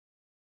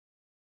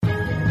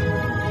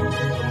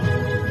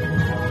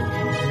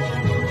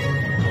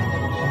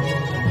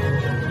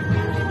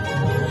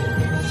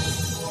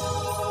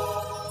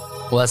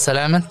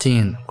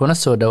وسلامتين kuna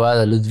soo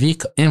dhawaada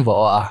Ludvikainfo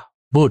oo ah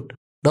bood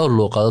dhowr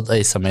luuqadood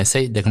ay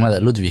sameysay degmada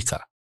Ludvika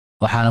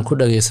waxaana ku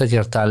dhageysan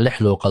kartaa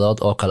 6 luuqadood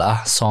oo kala ah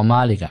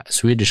Soomaaliga,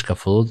 Swedishka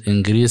fudud,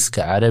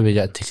 Ingiriiska,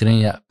 Carabiga,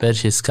 Tigrinya,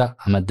 Bershiska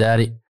ama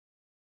Dari.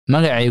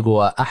 Magacaygu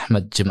waa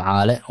Axmed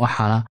Jimcaale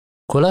waxaana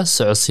kula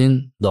socodsiin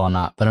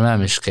doonaa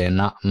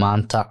barnaamijkeena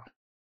maanta.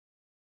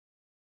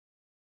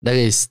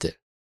 Dhageyste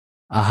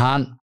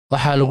ahaan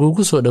waxaa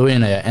lagugu soo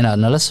dhaweynayaa inaad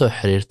nala soo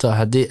xiriirto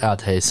haddii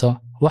aad hayso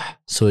wax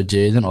soo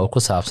jeedin oo ku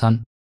saabsan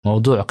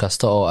mowduuc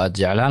kasta oo aad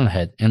jeclaan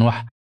lahayd in wax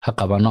ka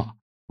qabano.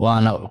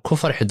 waana ku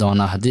farxi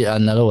doonaa haddii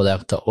aad nala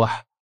wadaagto wax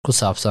ku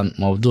saabsan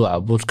mowduuca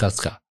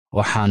podcast-ka.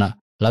 waxaana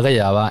laga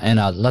yaabaa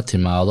inaad la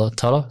timaado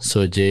talo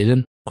soo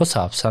jeedin ku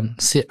saabsan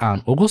si aan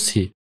ugu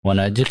sii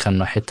wanaajin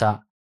karno xitaa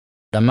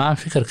dhammaan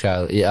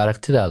fikirkaaga iyo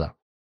aragtidaada.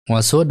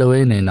 waan soo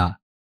dhaweynaynaa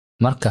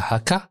marka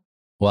haka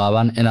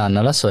waaban inaad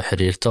nala soo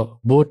xiriirto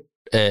bood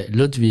ee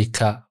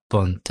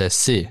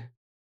ludvika.se.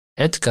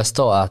 cid kasta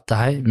oo aad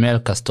tahay meel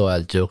kasta oo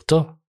aad joogto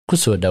ku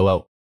soo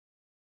dhawaaw.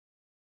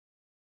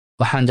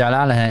 waxaan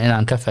jeclaan lahaa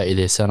inaan ka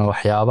faa'iideysano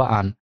waxyaabo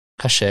aan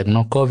ka sheegno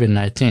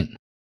COVID-19.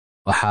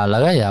 waxaa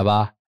laga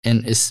yaabaa in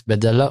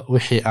isbedelo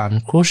wixii aan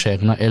ku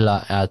sheegno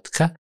ilaa aad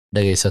ka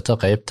dhageysato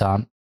qaybtan.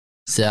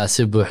 si aad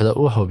si buuxda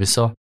u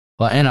hubiso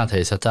waa inaad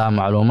haysataa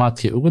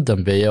macluumaadkii ugu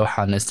dambeeyay.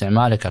 waxaan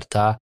isticmaali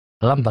kartaa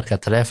lambarka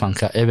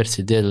taleefanka eber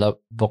 8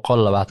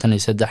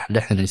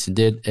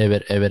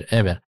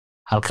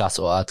 halkaas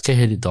oo aad ka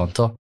heli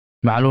doonto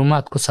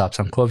macluumaad ku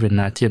saabsan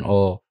COVID-19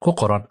 oo ku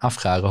qoran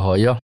afkaaga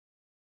hooyo.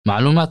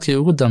 macluumaadkii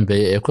ugu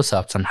dambeeyay ee ku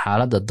saabsan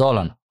xaaladda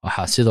Doolan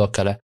waxaa sidoo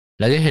kale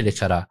laga heli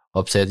karaa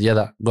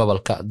website-yada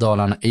gobolka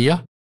Doolan iyo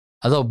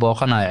adoo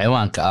booqanaya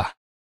ciwaanka ah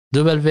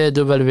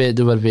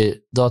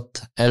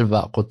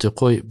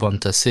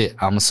www.elba.qutiqoy.se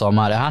ama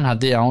Soomaali ahaan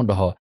haddii aan u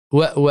dhaho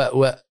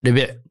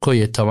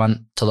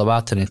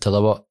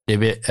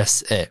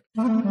wa.1777.sa.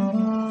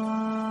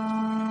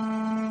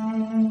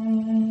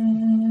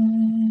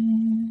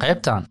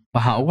 qaybtan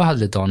waxaan uga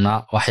hadli doonaa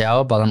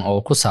waxyaabo badan oo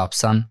ku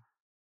saabsan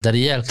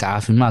daryeelka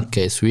caafimaadka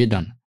ee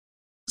Sweden.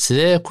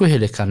 sidee ku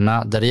heli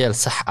karnaa daryeel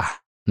sax ah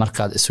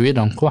markaad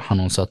Sweden ku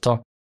xanuunsato?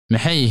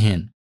 maxay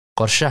yihiin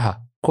qorshaha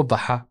ku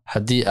baxa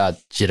haddii aad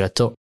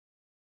jirato?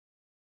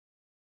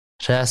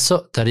 raaso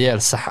daryeel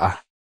sax ah.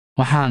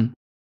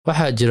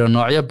 waxaa jira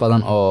noocyo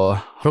badan oo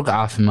rug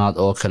caafimaad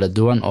oo kala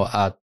duwan oo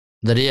aad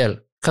daryeel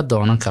ka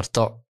doonan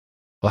karto.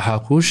 waxaa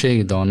kuu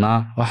sheegi doonaa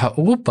waxa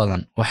ugu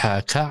badan waxaa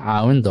ka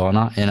caawin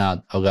doona inaad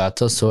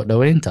ogaato soo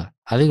dhaweynta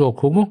adigoo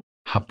kugu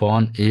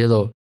habboon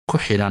iyadoo ku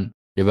xidhan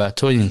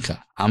dhibaatooyinka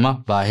ama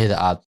baahida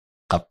aad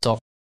qabto.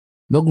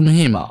 bog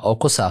muhiim ah oo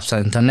ku saabsan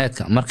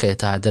internetka markay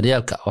tahay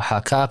daryeelka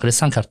waxaa ka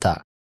akhrisan kartaa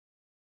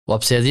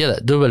website-yada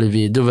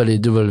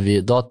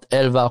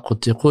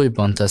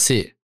www.elba.qutiqoy.se.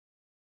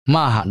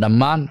 ma aha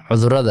dhammaan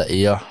cudurrada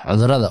iyo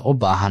cudurrada u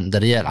baahan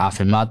daryeel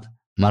caafimaad.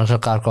 mararka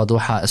qaarkood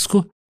waxaa isku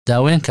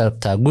daaweyn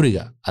kartaa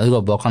guriga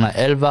adigoo booqanaya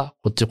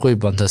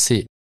elba.qutiqoy.se.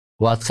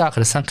 waad ka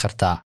akhrisan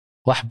kartaa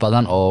wax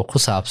badan oo ku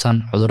saabsan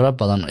cudurro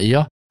badan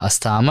iyo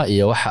astaamo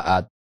iyo waxa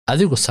aad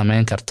adigu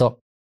samayn karto.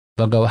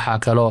 boga waxaa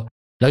kaloo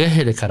laga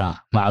heli karaa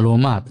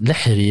macluumaad la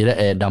xiriira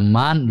ee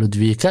dhammaan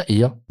Ludvika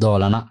iyo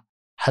Doolana.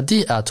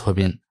 haddii aad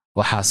hubin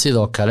waxaa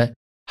sidoo kale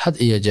had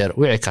iyo jeer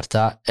wici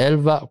kartaa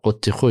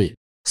elba.qutiqoy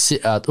si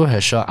aad u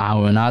hesho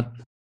caawinaad.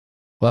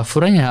 waa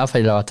furan yahay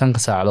 24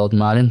 saacadood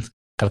maalin.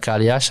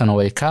 kalkaaliyaashana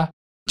way ka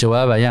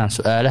jawaabayaan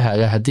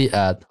su'aalahaaga haddii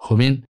aad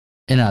hubin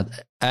inaad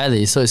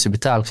aadayso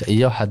isbitaalka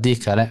iyo haddii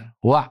kale.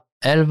 wac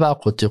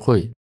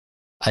elba.qutiqoy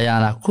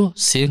ayaana ku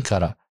siin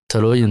kara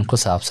talooyin ku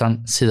saabsan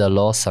sida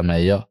loo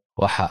sameeyo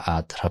waxa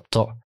aad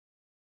rabto.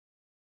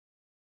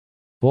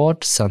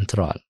 Ward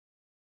Central.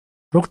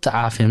 rugta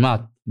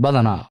caafimaad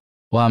badanaa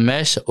waa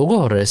meesha ugu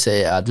horeysa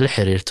ee aad la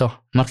xiriirto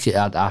markii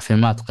aad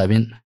caafimaad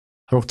qabin.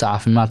 rugta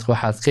caafimaadka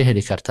waxaad ka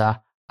heli kartaa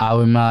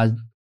caawimaad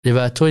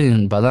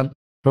dhibaatooyin badan.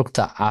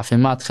 rugta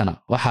caafimaadkana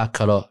waxaa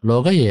kaloo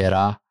looga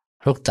yeeraa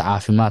rugta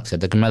caafimaadka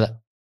degmada.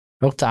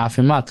 rugta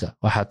caafimaadka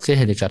waxaad ka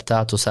heli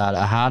kartaa tusaale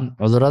ahaan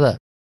cudurrada,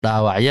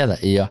 dhaawacyada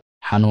iyo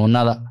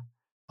xanuunada.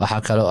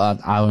 waxaa kaloo aad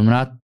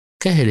caawimaad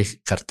ka heli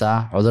kartaa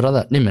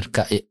cudurrada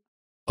dhimirka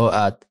oo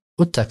aad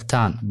u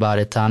tagtaan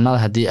baaritaanada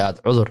haddii aad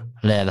cudur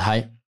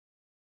leedahay.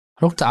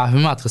 rugta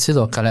caafimaadka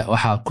sidoo kale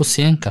waxaa ku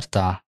siin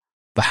kartaa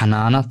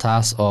baxnaano,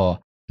 taas oo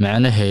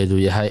macnaheedu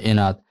yahay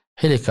inaad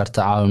heli karto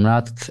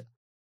caawimaad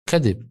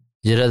kadib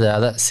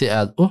jiradaada si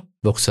aad u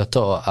bogsato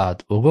oo aad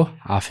ugu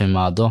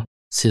caafimaado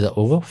sida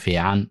ugu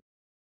fiican.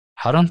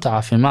 xarunta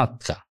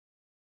caafimaadka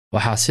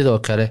waxaa sidoo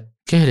kale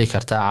ka heli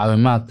kartaa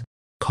caawimaad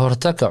ka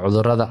hortagga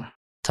cudurrada.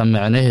 tan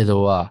macnaheedu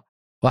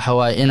waxa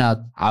waaye inaad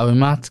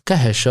caawimaad ka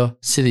hesho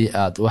sidii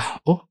aad wax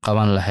u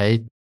qaban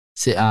lahayd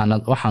si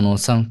aanad u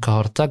xanuunsan. ka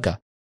hortagga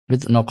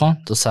mid noqon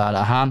tusaale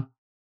ahaan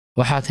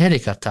waxaad heli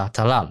kartaa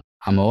talaal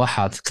ama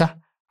waxaad ka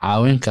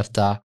caawin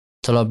kartaa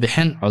talo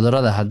bixin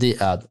cudurrada haddii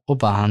aad u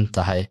baahan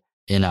tahay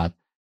inaad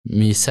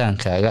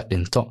miisaankaaga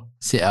dhinto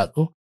si aad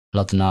u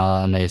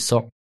ladnaanayso.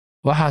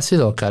 waxaa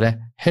sidoo kale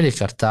heli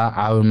kartaa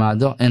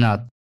caawimaado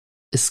inaad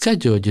iska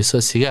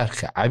joojiso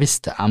sigaarka,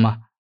 cabista ama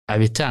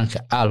cabitaanka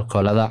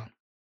alkoolada.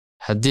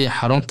 Haddii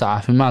xarunta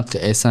caafimaadka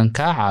aysan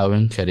kaa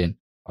caawin karin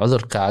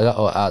cudurkaaga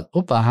oo aad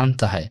u baahan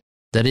tahay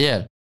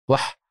daryeel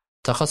wax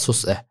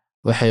takhasus ah,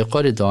 waxay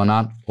qori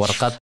doonaan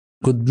warqad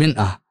gudbin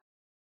ah.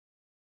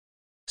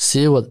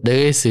 Sii wad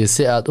dhegeysiga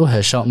si aad u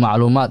hesho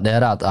macluumaad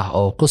dheeraad ah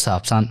oo ku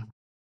saabsan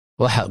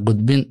waxa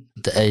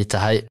gudbinta ay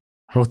tahay.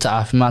 Rugta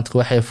caafimaadka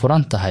waxay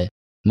furan tahay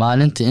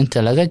maalintii inta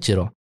laga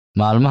jiro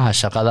maalmaha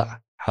shaqada.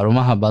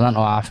 Xarumaha badan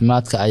oo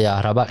caafimaadka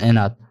ayaa raba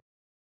inaad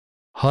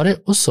hore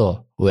u soo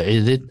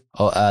wacidid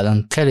oo aadan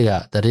kaliya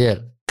daryeel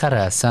ka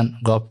raadsan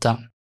goobta.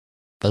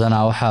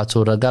 Badanaa waxaa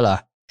suuragal ah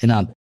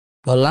inaad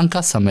ballan ka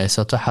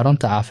samaysato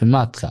xarunta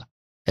caafimaadka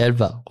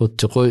elba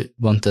qutiqoy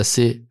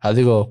bontasi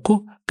adigoo ku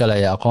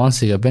galaya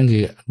aqoonsiga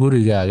bangiga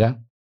gurigaaga.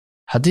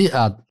 Haddii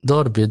aad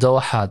door bido,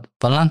 waxaad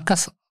ballan ka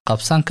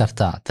qabsan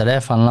kartaa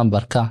taleefan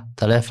lambarka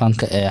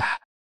taleefanka ee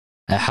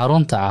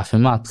xarunta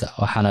caafimaadka,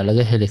 waxaana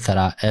laga heli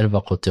karaa elba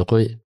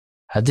qutiqoy.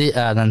 Haddii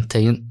aadan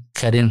tagin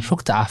karin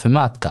rugta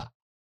caafimaadka,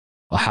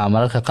 waxaa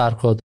mararka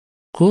qaarkood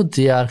ku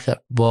diyaarka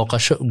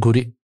booqasho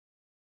guri.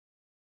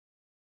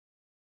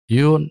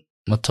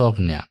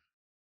 Matognia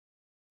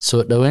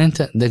soo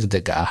dhaweynta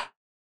degdega ah.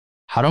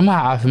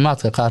 Xarumaha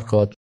caafimaadka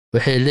qaarkood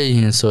waxay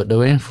leeyihiin soo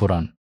dhaweyn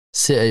furan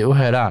si ay u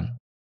helaan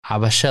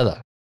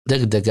cabashada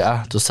degdega ah.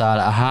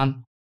 Tusaale ahaan,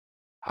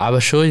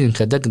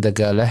 cabashooyinka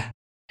degdega leh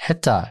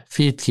xitaa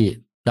fiidkii,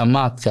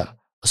 dhammaadka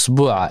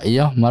usbuuca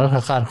iyo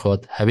mararka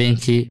qaarkood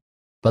habeenkii.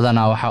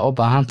 Badanaa waxaa u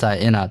baahan tahay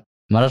inaad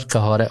mararka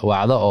hore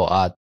wacdo oo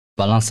aad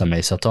ballan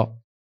samaysato.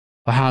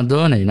 Waxaan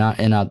doonaynaa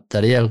inaad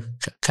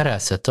daryeelka ka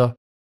raadsato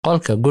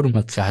qolka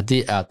gurmadka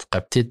haddii aad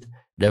qabtid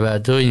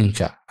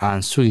dhibaatooyinka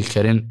aan sugi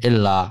karin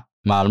ilaa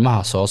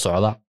maalmaha soo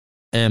socda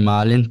ee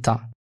maalinta.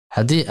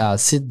 Haddii aad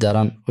si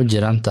daran u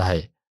jiran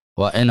tahay,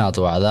 waa inaad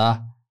wacdaa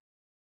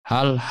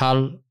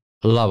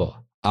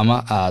 112 ama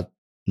aad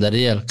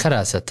daryeel ka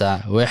raadsataa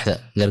waaxda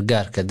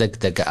gargaarka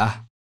degdega ah.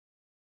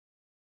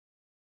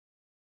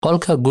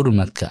 Qolka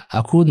gurmadka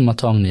akuud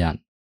matognian.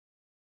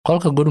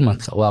 Qolka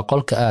gurmadka waa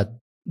qolka aad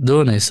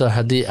doonayso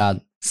haddii aad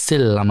si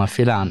lama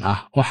filaan ah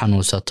u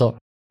xanuunsato,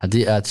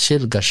 haddii aad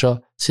shil gasho.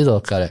 Sidoo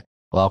kale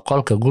waa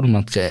qolka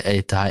gurmadka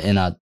ay tahay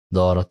inaad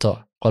doorato.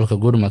 Qolka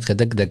gurmadka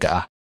degdega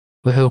ah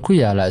wuxuu ku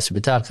yaalaa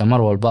isbitaalka,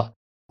 mar walba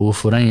wuu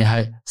furan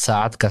yahay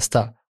saacad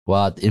kasta.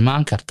 Waad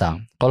imaan kartaa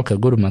qolka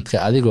gurmadka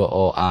adiga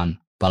oo aan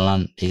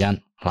ballan dhigan,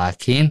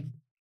 laakiin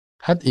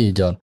had iyo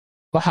jeer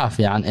waxaa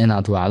fiican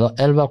inaad wacdo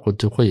elba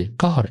qutiqoy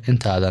ka hor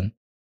intaadan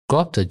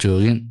goobta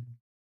joogin.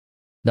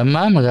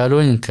 Dhammaan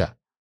magaalooyinka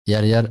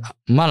yaryar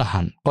ma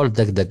lahan qol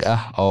degdeg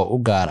ah oo u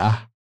gaar ah,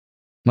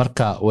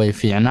 marka way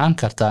fiicnaan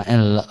kartaa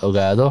in la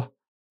ogaado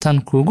tan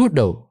kugu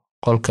dhow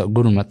qolka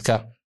gurmadka.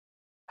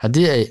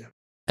 Haddii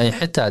ay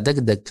xitaa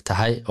degdeg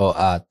tahay oo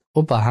aad u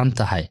baahan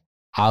tahay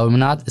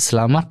caawimaad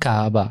isla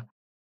markaaba,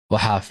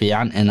 waxaa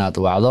fiican inaad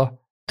wacdo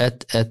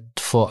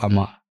 184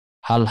 ama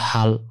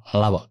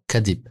 112.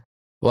 Kadib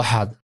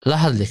waxaad la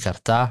hadli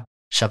kartaa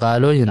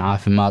shaqaalooyin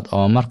caafimaad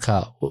oo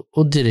markaa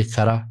u diri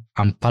kara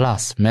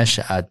ambalaas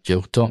meesha aad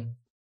joogto.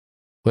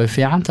 Way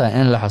fiican tahay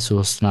in la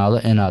xasuusnaado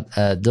inaad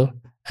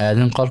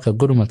aadin qolka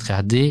gurmadka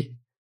haddii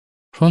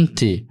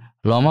runtii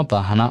looma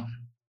baahna.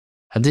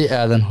 Haddii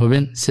aadan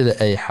hubin sida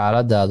ay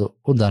xaaladaadu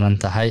u daran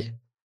tahay,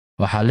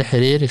 waxaad la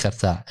xiriiri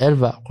kartaa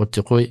elba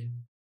qutiqoy.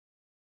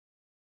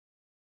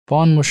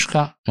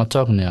 Mushka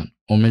matognian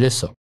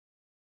umiliso.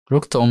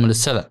 Rugta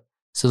umilisada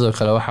sidoo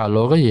kale waxaa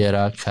looga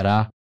yeeraa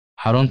karaa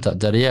xarunta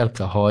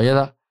daryeelka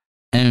hooyada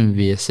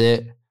MVSA.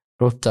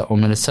 Rugta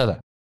umilisada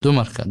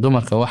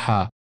dumarka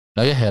waxaa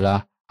laga helaa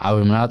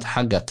caawimaad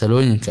xagga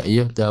talooyinka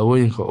iyo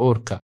daawooyinka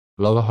uurka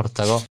looga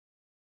hortago.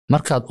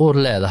 Markaad uur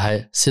leedahay,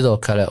 sidoo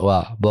kale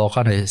waa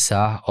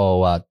booqanaysaa oo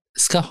waad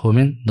iska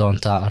hubin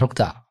doontaa.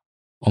 Rugta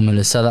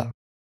umilisada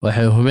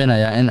waxay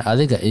hubinayaan in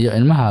adiga iyo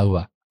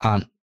ilmahaaga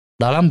aan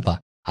dhalanba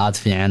aad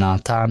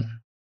fiicnaataan.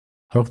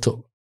 Rugta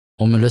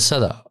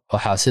umilisada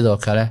waxaa sidoo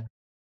kale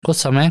ku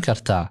samayn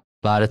kartaa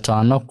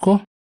baaritaanno ku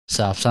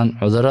saabsan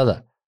cudurrada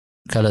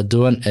kala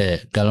duwan ee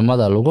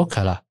galmada lagu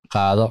kala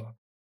qaado.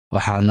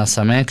 Waxaadna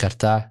samayn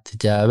kartaa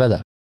tijaabada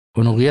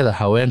unugyada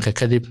haweenka.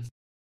 Kadib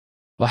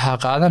waxaa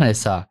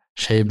qaadanaysaa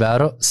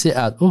shaybaaro si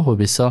aad u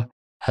hubiso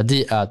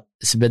haddii aad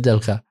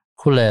isbeddelka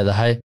ku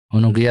leedahay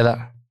unugyada.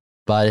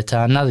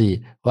 Baaritaanadii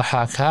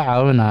waxaa kaa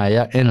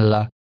caawinaya in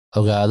la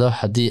ogaado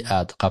haddii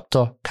aad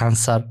qabto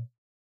kansar.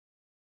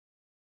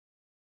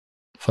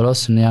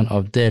 Philosophian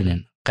of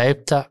Delin.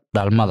 Qeybta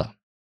dhalmada.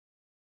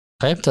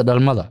 Qeybta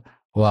dhalmada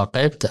waa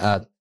qeybta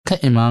aad ka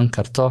imaan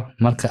karto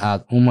marka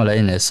aad u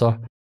malaynayso,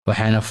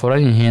 waxayna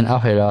furan yihiin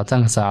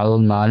 24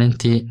 saacadood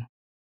maalintii.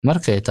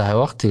 Markay tahay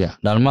waqtiga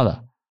dhalmada,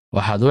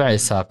 waxaad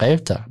wacaysaa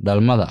qeybta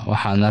dhalmada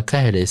waxaadna ka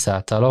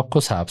helaysaa talo ku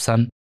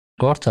saabsan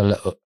goorta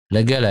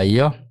la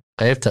gelayo.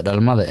 Qeybta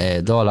dhalmada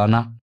ee Dolana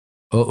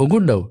oo ugu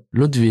dhow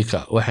Ludvika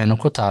waxayna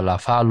ku taalaa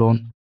Falun.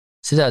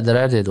 Sidaa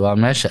daraadeed waa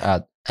meesha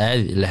aad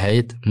aadi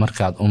lahayd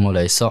markaad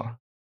umulayso.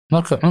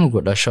 Marka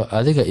cunugu dhasho,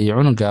 adiga iyo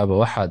cunugaaba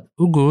waxaad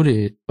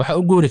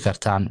u guuri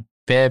kartaan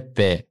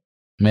Pepe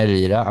meel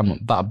yira ama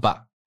baba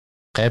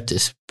qaybta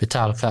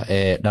isbitaalka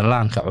ee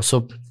dhallaanka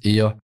cusub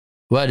iyo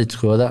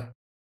waalidkooda.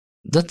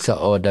 Dadka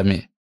oo dhami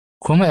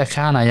kuma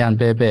ekaanayaan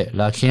beebe,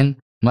 laakiin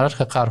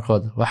mararka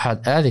qaarkood waxaad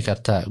aadi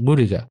kartaa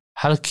guriga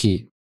halkii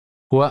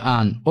kuwa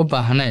aan u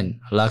baahnayn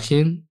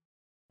laakiin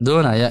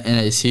doonaya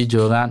inay sii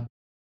joogaan.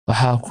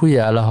 Waxaa ku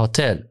yaala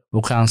hotel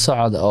bukaan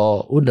socod oo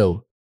u dhow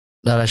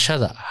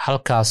dhalashada,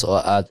 halkaas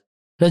oo aad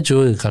la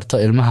joogi karto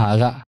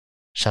ilmahaaga.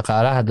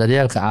 Shaqaalaha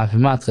daryeelka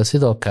caafimaadka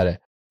sidoo kale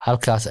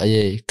halkaas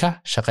ayay ka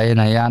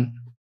shaqaynayaan.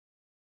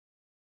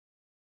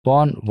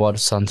 Bon Ward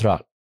Central.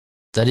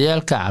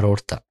 Daryeelka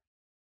carruurta.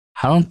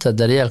 Xarunta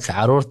daryeelka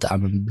carruurta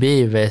ama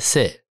BVC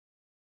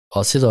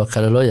oo sidoo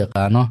kale loo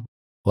yaqaano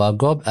waa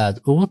goob aad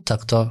ugu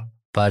tagto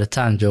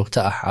baaritaan joogto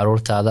ah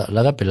carruurtaada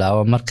laga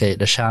bilaabo markay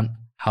dhashaan.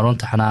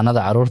 Xarunta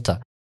xanaanada carruurta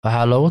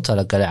waxaa loogu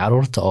talagalay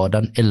carruurta oo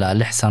dhan ilaa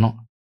 6 sano.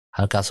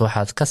 Halkaas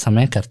waxaad ka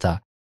samayn kartaa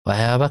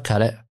waxyaabo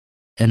kale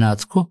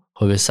inaad ku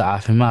hubiso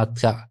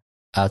caafimaadka,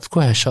 aad ku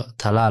hesho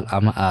talaal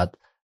ama aad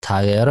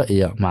taageero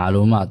iyo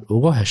macluumaad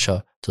ugu hesho,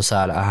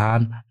 tusaale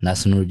ahaan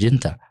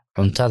naasnuujinta,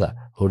 cuntada,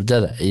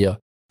 hurdada iyo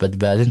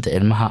badbaadinta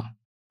ilmaha.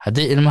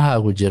 Haddii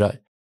ilmahaagu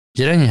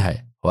jiran yahay,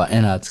 waa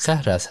inaad ka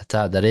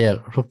raadsataa daryeel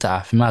rugta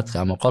caafimaadka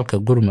ama qolka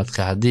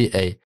gurmadka haddii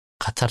ay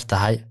khatar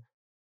tahay.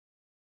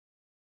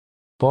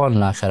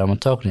 Bonla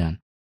Karamatoknian.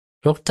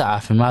 Rugta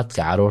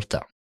caafimaadka carruurta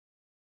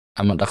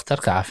ama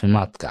dhakhtarka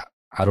caafimaadka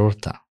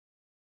carruurta.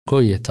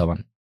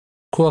 11.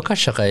 Kuwa ka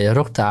shaqeeya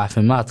rugta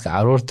caafimaadka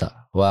carruurta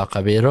waa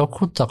khabiiro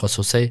ku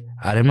takhasusay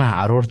arrimaha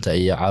carruurta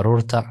iyo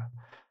carruurta.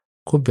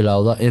 Ku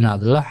bilowda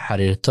inaad la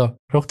xiriirto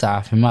rugta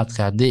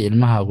caafimaadka haddii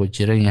ilmahaagu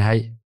jiran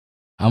yahay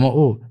ama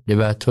uu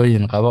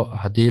dhibaatooyin qabo.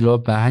 Haddii loo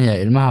baahan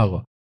yahay ilmahaagu,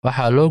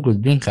 waxaa loo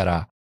gudbin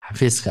karaa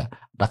xafiiska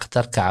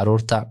dhakhtarka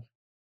carruurta.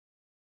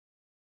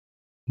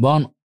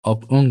 Bon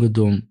og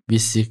ungdom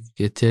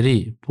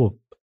bisiketeri pub.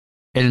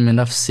 Cilmi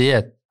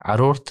nafsiyeed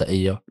carruurta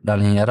iyo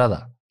dhalinyarada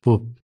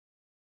pub.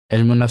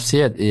 Cilmi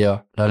nafsiyeed iyo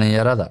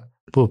dhalinyarada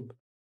pub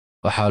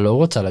waxaa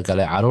loogu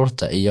talagalay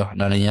carruurta iyo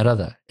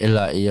dhalinyarada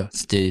ilaa iyo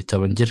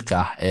 18 jirka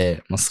ah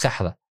ee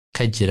maskaxda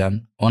ka jiran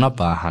una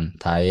baahan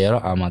taageero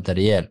ama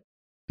daryeel.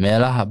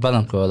 Meelaha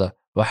badankooda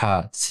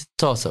waxaad si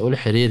toos ah ula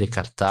xiriiri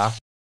kartaa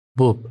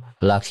pub,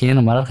 laakiin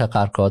mararka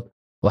qaarkood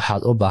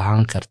waxaad u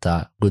baahan kartaa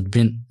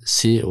gudbin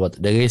si wad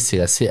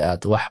dhageysiga si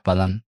aad wax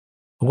badan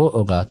ugu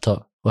ogaato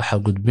waxa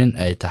gudbin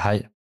ay tahay.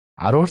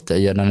 Carruurta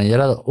iyo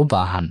dhalinyarada u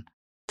baahan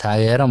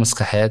taageero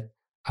maskaxeed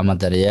ama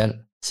daryeel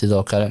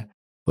sidoo kale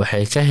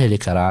waxay ka heli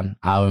karaan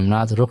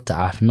caawimaad rugta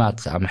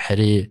caafimaadka ama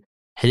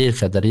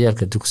xiriirka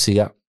daryeelka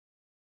dugsiga.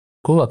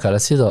 Kuwa kale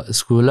sidoo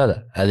iskuulada,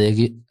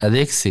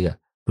 adeegsiga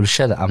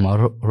bulshada ama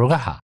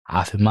rugaha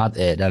caafimaad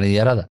ee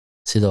dhalinyarada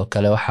sidoo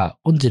kale waxaa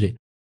u diri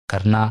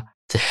karnaa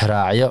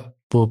tixraacyo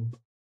pub.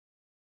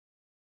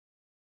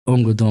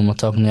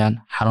 Ungudumotognian.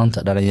 Xarunta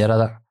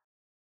dhalinyarada.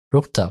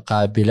 Rugta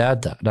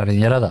qaabilaadaha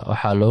dhalinyarada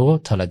waxaa loogu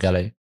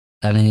talagalay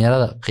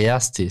dhalinyarada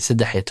qiyaastii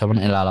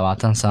 13 ilaa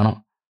 20 sano.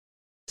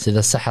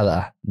 Sida saxda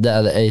ah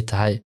da'da ay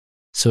tahay,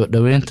 soo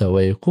dhaweynta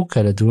way ku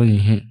kala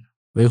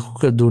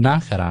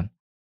duwanaan karaan.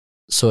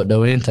 Soo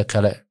dhaweynta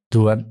kala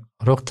duwan.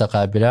 Rugta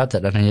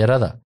qaabilaadaha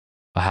dhalinyarada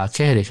waxaa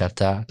ka heli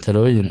kartaa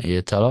talooyin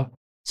iyo talo.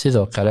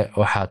 Sidoo kale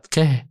waxaad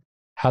ka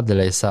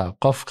hadlaysaa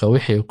qofka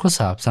wixii ku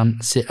saabsan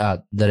si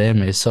aad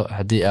dareemayso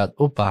haddii aad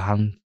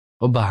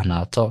u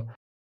baahnaato.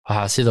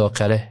 Waxaa sidoo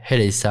kale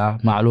helaysaa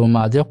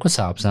macluumaadyo ku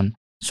saabsan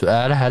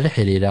su'aalaha la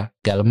xiriira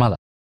galmada,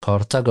 ka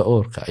hortagga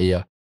uurka iyo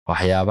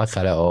waxyaabo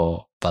kale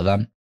oo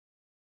badan.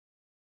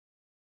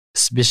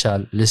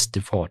 Specialist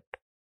Ward.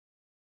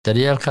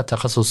 Daryeelka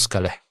takhasuska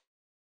leh.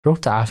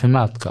 Rugta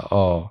caafimaadka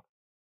oo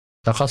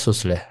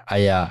takhasus leh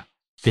ayaa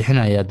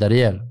bixinaya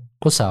daryeel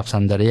ku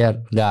saabsan daryeel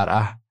gaar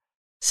ah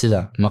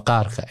sida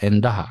maqaarka,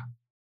 indhaha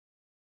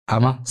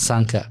ama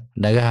sanka,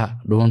 dhagaha,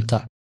 dhuunta.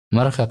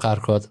 Mararka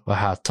qaarkood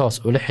waxaad toos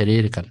ula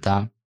xiriiri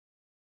kartaa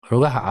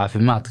rugaha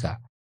caafimaadka.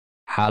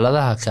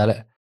 Xaaladaha kale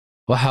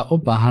waxaa u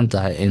baahan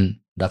tahay in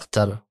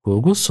dhakhtar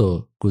kuugu soo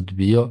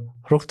gudbiyo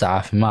rugta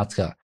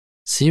caafimaadka.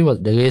 Sii wad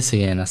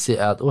dhageysigeena si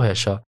aad u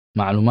hesho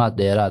macluumaad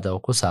dheeraad ah oo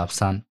ku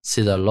saabsan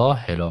sida loo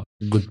helo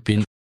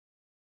gudbin.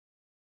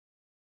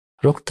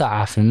 Rugta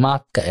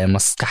caafimaadka ee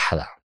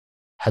maskaxda.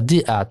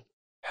 Haddii aad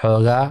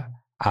xoogaa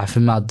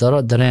caafimaad daro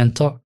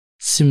dareento,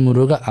 si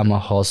muruga ama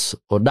hoos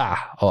u dhac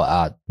oo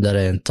aad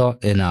dareento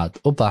inaad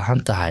u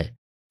baahan tahay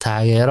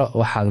taageero,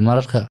 waxaad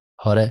mararka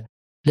hore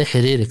la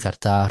xiriiri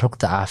kartaa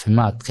rugta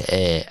caafimaadka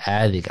ee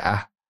caadiga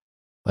ah.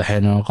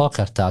 Waxayna noqon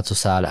kartaa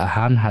tusaale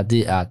ahaan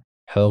haddii aad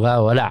xoogaa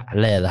walaac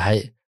leedahay,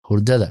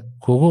 hurdada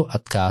kugu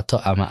adkaato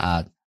ama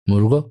aad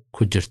murugo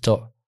ku jirto,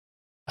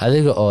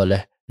 adiga oo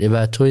leh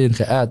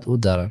dhibaatooyinka aad u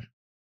daran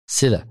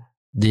sida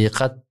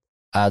diiqad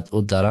aad u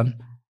daran,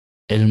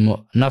 cilmo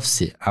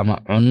nafsi ama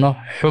cunno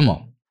xumo.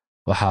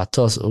 Waxaad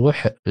toos ugu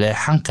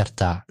leexan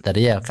kartaa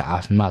daryeelka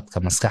caafimaadka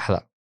maskaxda.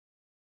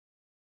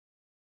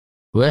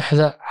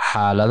 Waaxda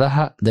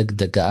xaaladaha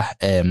degdega ah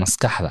ee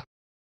maskaxda.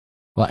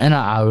 Waa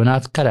inaad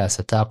caawinaad ka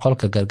raadsataa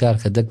qolka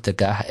gargaarka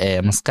degdega ah ee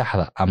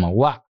maskaxda ama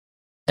wac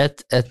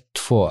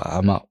 4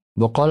 ama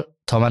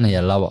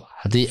 112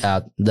 haddii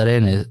aad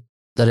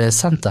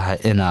dareensan tahay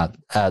inaad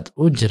aad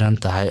u jiran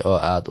tahay oo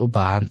aad u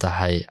baahan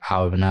tahay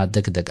caawimaad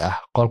degdeg ah.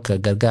 Qolka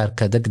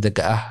gargaarka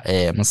degdega ah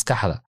ee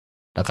maskaxda,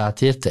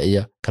 dhaqaatiirta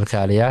iyo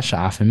kalkaaliyaasha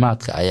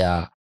caafimaadka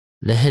ayaa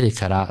la heli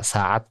karaa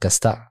saacad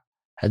kasta.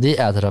 Haddii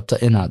aad rabto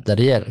inaad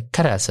daryeel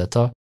ka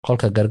raadsato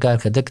qolka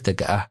gargaarka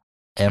degdega ah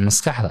ee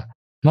maskaxda,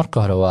 marka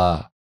hore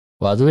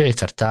waad wici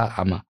kartaa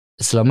ama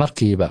isla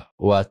markiiba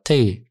waad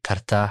tegi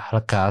kartaa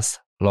halkaas.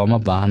 Looma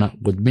baahna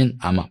gudbin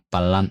ama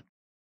ballan.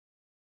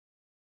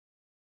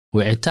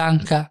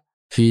 Wicitaanka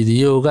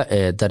fiidiyowga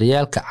ee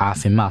daryeelka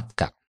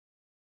caafimaadka.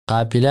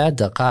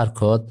 Qaabilaadaha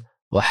qaarkood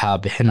waxaa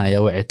bixinaya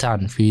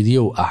wicitaan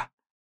fiidiyow ah.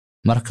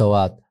 Marka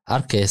waad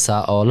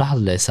arkaysaa oo la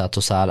hadlaysaa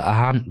tusaale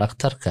ahaan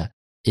dhakhtarka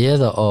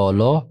iyada oo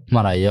loo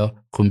marayo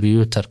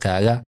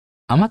kombiyuutarkaaga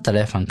ama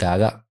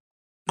taleefankaaga.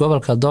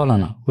 Gobolka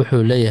Doolana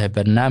wuxuu leeyahay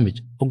barnaamij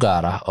u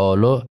gaar ah oo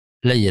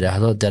la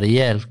yiraahdo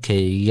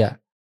daryeelkayga,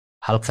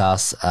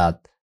 halkaas aad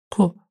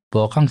ku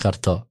booqan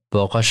karto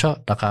booqasho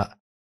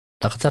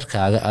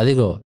dhakhtarkaaga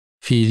adigoo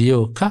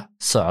fiidiyow ka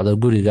socda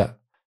guriga.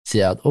 Si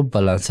aad u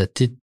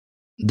ballansatid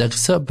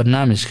degso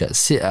barnaamijka.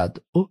 Si aad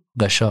u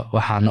gasho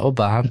waxaana u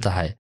baahan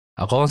tahay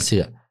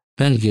aqoonsiga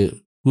bangiga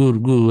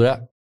guura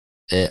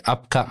ee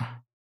abka.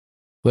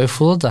 Way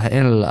fududahay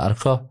in la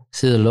arko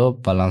sida loo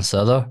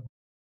ballansado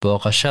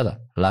booqashada,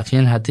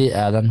 laakiin haddii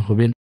aadan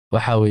hubin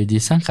waxaa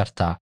weydiisan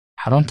kartaa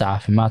xarunta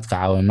caafimaadka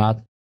caawimaad,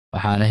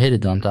 waxaana heli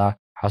doontaa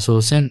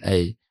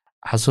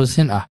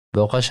xasuusin ah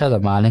booqashada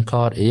maalin ka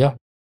hor iyo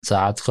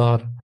saacad ka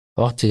hor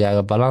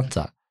waqtigaaga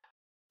ballanta.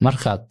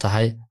 Markaad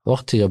tahay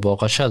waqtiga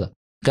booqashada,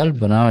 gal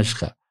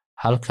barnaamijka,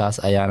 halkaas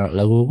ayaana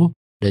lagugu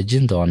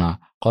dhejin doonaa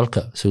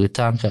qolka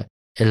sugitaanka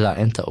ilaa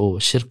inta uu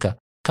shirka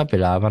ka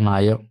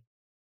bilaabanayo.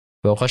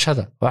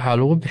 Booqashada waxaa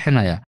lagu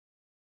bixinayaa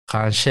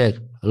qaansheeg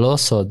loo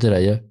soo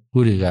dirayo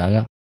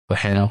gurigaaga,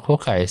 waxayna ku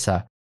kacaysaa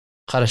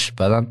qarash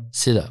badan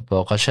sida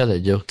booqashada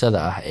joogtada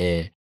ah ee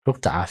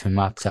rugta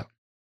caafimaadka.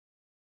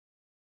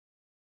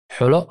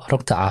 Xulo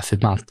rugta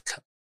caafimaadka.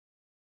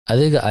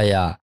 Adiga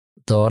ayaa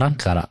dooran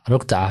kara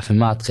rugta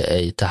caafimaadka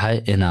ay tahay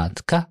inaad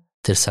ka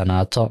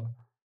tirsanaato.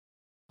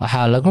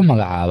 Waxaa lagu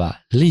magacaabaa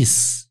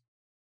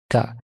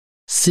liiska.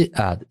 Si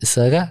aad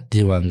isaga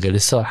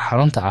diiwaangeliso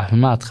xarunta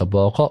caafimaadka,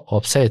 booqo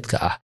website-ka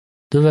ah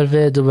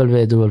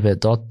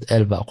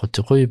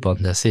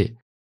www.elba.qutiqui.c.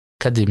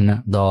 kadibna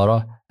dooro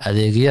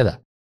adeegyada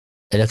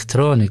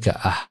elektarooniga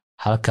ah.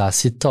 Halkaas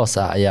si toos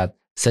ah ayaad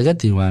isaga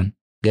diiwaan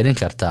gelin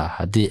kartaa.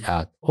 Haddii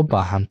aad u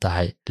baahan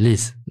tahay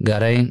liis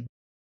garayn,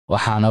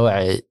 waxaana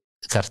wici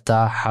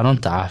kartaa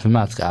xarunta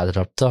caafimaadka aad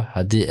rabto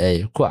haddii ay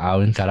ku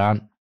caawin karaan.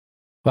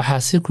 Waxaa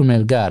si ku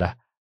meel gaar ah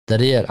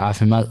daryeel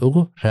caafimaad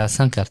ugu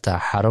raadsan kartaa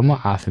xarumo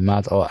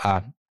caafimaad oo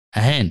aan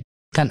ahayn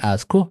kan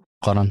aad ku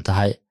qoran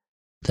tahay.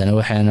 Tani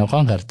waxay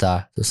noqon kartaa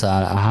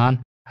tusaale ahaan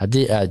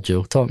haddii aad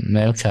joogto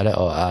meel kale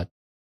oo aad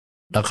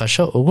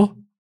dhaqasho ugu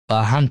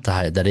baahan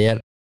tahay daryeel.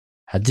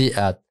 Haddii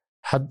aad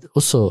had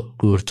u soo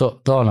guurto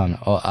Doolana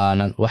oo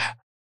aanan wax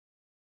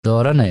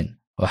dooranayn,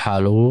 waxaa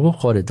lagugu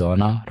qori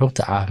doonaa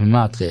rugta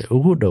caafimaadka ee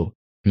ugu dhow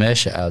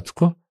meesha aad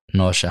ku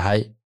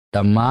nooshahay.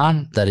 Dhammaan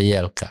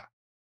daryeelka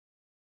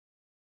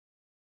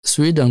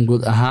Iswiidhan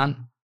guud ahaan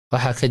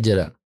waxaa ka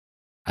jira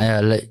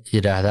ayaa la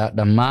yiraahdaa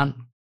dhammaan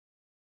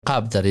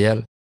qaab daryeel,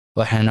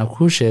 waxayna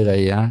kuu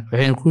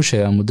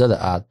sheegayaan muddada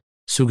aad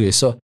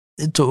sugayso.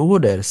 Inta ugu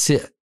dheer si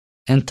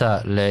inta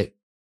leeg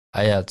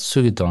ayaad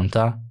sugi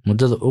doontaa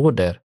muddada ugu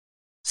dheer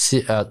si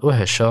aad u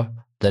hesho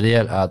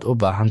daryeel aad u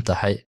baahan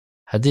tahay.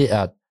 Haddii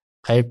aad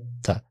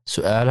qaybta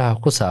su'aalaha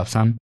ku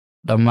saabsan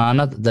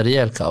dhammaanad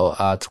daryeelka oo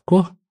aad ku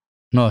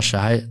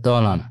nooshahay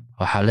Doolana,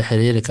 waxaa la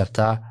xiriiri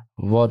kartaa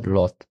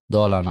Wardlot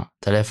Doolana.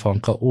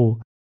 Telefoonka uu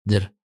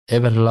dir 2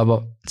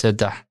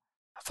 3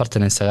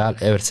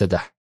 49 3.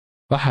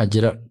 Waxaa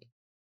jira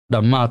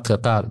dhammaadka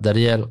qaar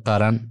daryeel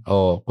qaran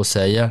oo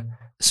quseeya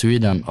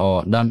Iswiidhan oo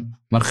dhan.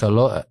 Marka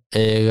loo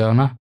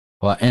eegana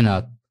waa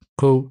inaad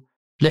 1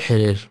 la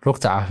xiriir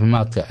rugta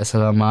caafimaadka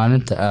isla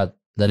maalinta aad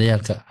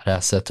daryeelka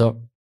raadsato.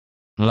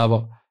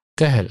 2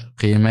 ka hel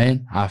qiimeyn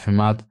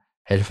caafimaad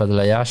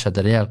xirfadlayaasha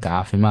daryeelka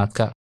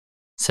caafimaadka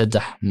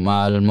 3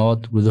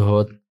 maalmood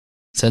gudahood.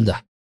 3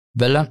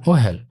 ballan u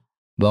hel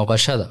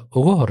booqashada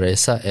ugu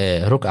horeysa ee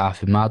rug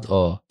caafimaad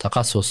oo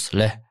takhasus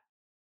leh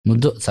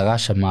muddo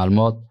 9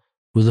 maalmood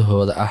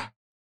gudahooda ah.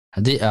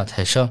 Haddii aad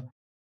hesho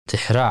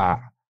tixraac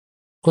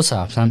ku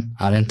saabsan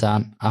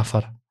arrintan.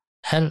 4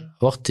 hel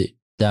waqti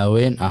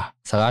daaweyn ah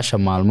 9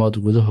 maalmood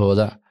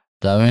gudahooda.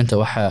 Daaweynta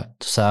waxaa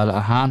tusaale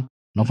ahaan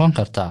noqon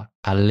kartaa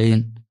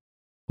qalliin.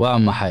 Waa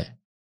maxay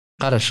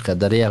qarashka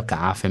daryeelka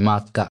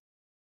caafimaadka?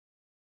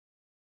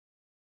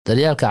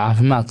 Daryeelka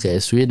caafimaadka ee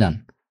Iswiidhan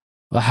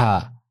waxaa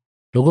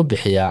lagu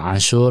bixiyaa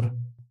canshuur,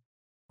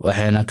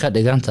 waxayna ka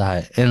dhigan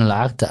tahay in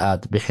lacagta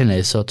aad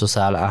bixinayso.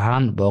 Tusaale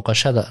ahaan,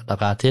 booqashada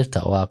dhaqaatiirta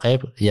waa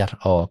qayb yar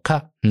oo ka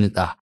mid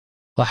ah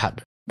waxa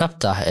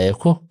dhabta ah ee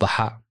ku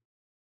baxa.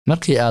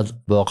 Markii aad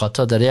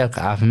booqato daryeelka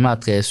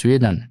caafimaadka ee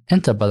Iswiidhan,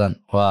 inta badan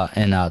waa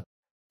inaad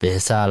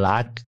bixisaa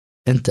lacag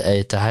inta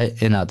ay tahay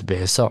inaad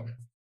bixiso,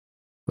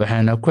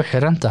 waxayna ku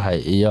xiran tahay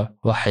iyo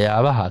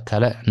waxyaabaha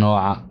kale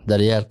nooca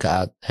daryeelka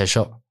aad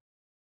hesho.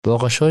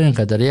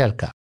 Booqashooyinka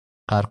daryeelka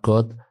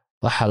qaarkood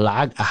waxa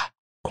lacag ah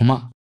kuma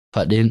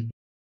fadhin,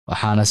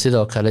 waxaana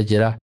sidoo kale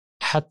jira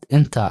xad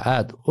inta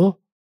aad u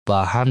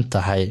baahan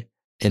tahay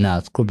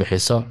inaad ku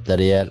bixiso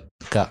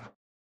daryeelka.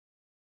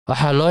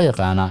 Waxaa loo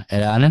yaqaanaa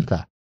ilaalinta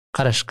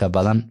qarashka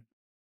badan.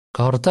 Ka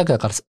hortagga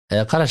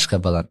qarashka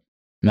badan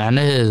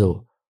macnaheedu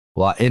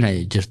waa inay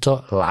jirto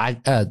lacag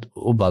aad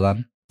u badan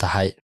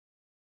tahay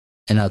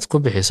inaad ku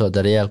bixiso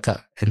daryeelka.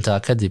 Intaa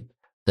kadib,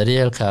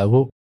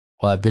 daryeelkaagu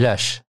waa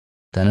bilaash.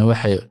 Tani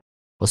waxay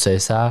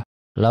khusaysaa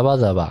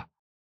labadaba,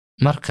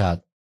 markaad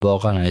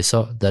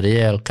booqanayso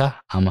daryeelka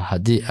ama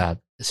haddii aad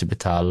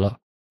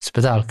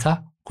isbitaalka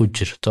ku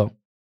jirto.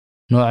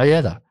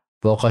 Noocyada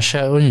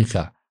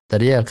booqashooyinka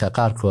daryeelka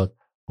qaarkood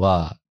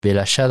waa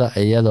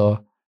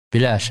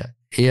bilaasha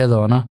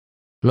iyadoona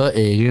loo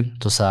eegin,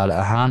 tusaale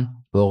ahaan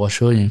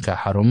booqashooyinka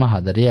xarumaha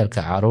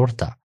daryeelka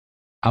carruurta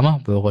ama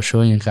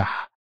booqashooyinka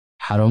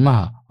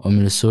xarumaha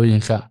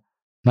umulisooyinka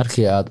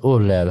markii aad u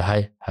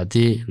leedahay.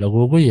 Haddii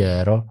lagugu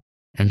yeero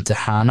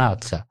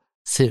imtixaanaadka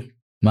si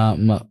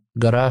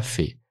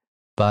mammography,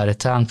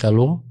 baaritaanka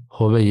lagu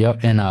hubiyo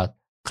inaad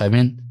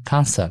qabin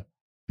kansar,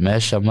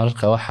 meesha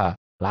marka waxaa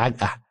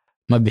lacag ah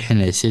ma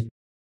bixinaysid.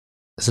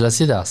 Isla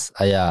sidaas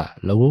ayaa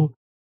lagu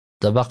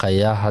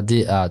dabaqayaa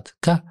haddii aad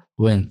ka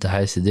weyn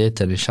tahay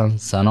 85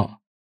 sano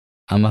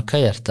ama ka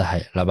yar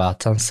tahay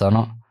 20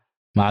 sano.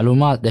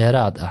 Macluumaad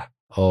dheeraad ah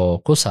oo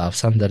ku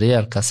saabsan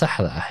daryeelka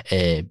saxda ah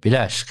ee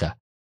bilaashka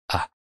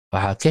ah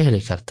waxaad ka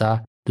heli kartaa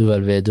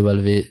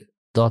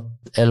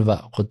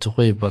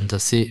www.elba.qeybta.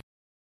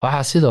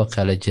 Waxaa sidoo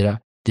kale jira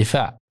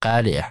difaac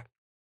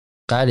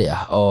qaali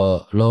ah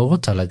oo loogu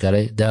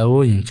talagalay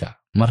daawooyinka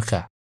marka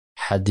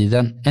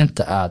xadidan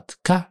inta aad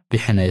ka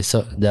bixinayso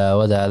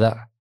daawadaada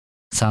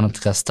sanad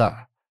kasta.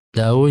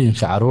 Daawooyinka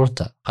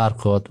carruurta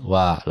qaarkood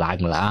waa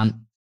lacag la'aan.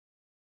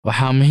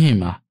 Waxaa muhiim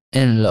ah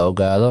in la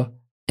ogaado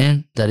in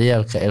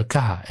daryeelka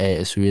ilkaha ee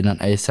Iswiidhan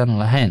aysan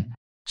lahayn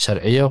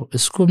sharciyo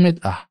isku mid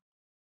ah,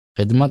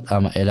 khidmad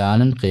ama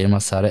ilaalin qiimo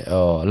sare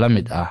oo la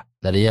mid ah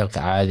daryeelka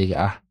caadiga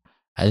ah.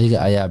 Adiga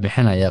ayaa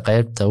bixinaya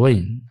qaybta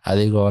weyn,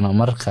 adigoona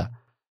marka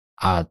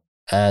aad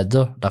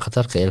aado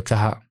dhakhtarka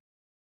ilkaha.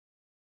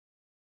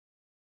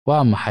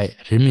 Waa maxay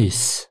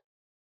rimiis?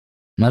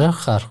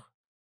 Mararka qaar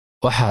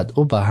waxaad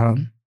u baahan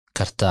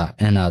kartaa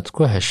inaad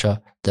ku hesho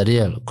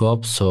daryeel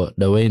goob soo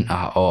dhaweyn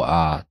ah oo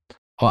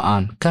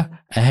aan ka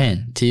ahayn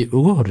tii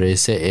ugu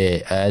horreysay ee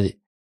aad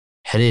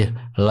xiriir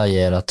la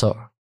yeelato.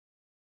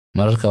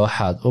 Mararka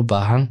waxaad u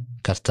baahan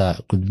kartaa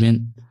gudbin.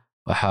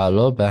 Waxaa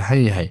loo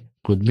baahan yahay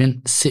gudbin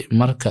si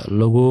marka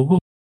lagugu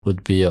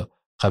gudbiyo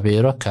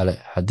khabiiro kale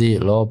haddii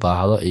loo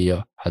baahdo iyo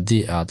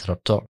haddii aad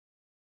rabto.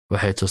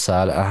 Waxay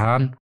tusaale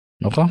ahaan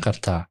noqon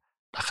kartaa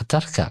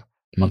dhakhtarka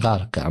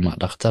maqaarka ama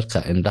dhakhtarka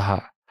indhaha.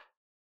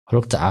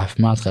 Rugta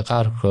caafimaadka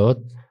qaarkood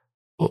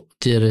u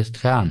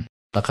diraan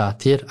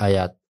dhakhaatiir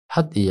ayaa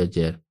had iyo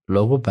jeer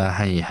loogu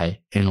baahan yahay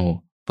inuu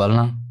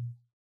ballan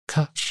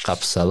ka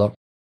qabsado.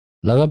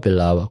 Laga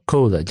bilaabo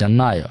 1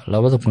 Janaayo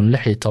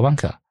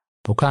 2016,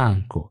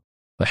 bukaanku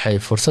waxay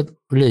fursad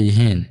u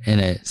leeyihiin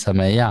inay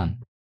sameeyaan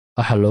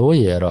waxa loogu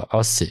yeero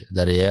codsi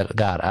daryeel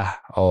gaar ah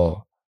oo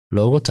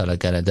loogu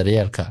talagalay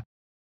daryeelka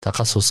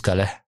takhasuska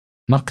leh.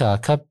 Markaa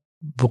ka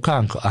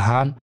bukaanku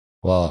ahaan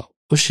waa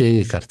u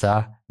sheegi kartaa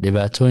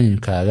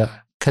dhibaatooyinkaaga,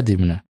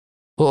 kadibna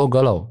u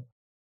ogolow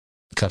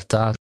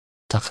kartaa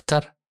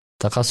takhtar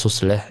takhasus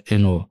leh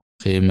inuu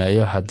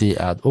qiimeeyo haddii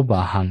aad u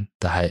baahan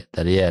tahay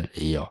daryeel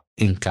iyo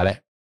in kale.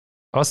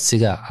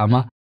 Codsiga ama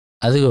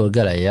adigoo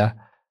galaya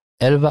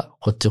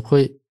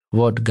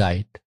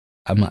elba.qeybta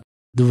ama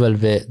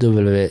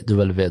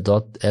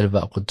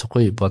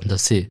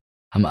www.elba.qeybta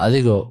ama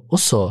adigoo u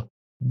soo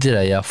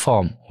diraya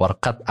form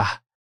warqad ah.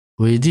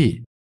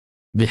 Weydii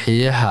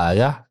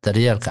bixiyahaaga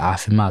daryeelka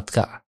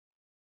caafimaadka.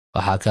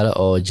 Waxaa kale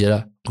oo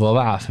jira goobo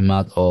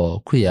caafimaad oo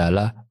ku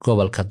yaala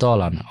gobolka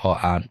Doolan oo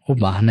aan u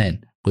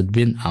baahnayn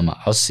gudbin ama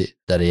codsi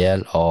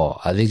daryeel oo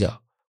adiga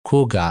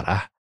ku gaar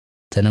ah.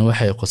 Tani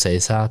waxay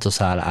khusaysaa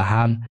tusaale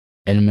ahaan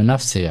cilmi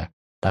nafsiga,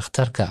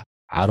 dhakhtarka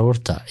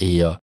carruurta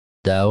iyo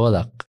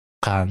daawada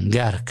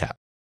qaangaarka,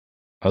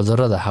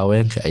 cudurrada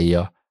haweenka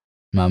iyo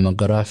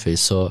mammography.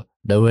 Soo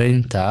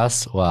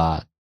dhaweyntaas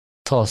waa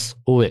toos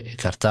u wici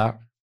kartaa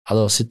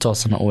adoo si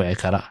toosna u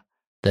wici kara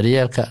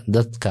daryeelka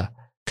dadka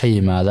ka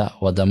yimaada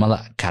wadamada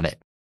kale.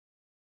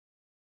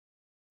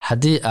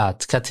 Haddii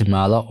aad ka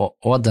timaado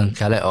wadan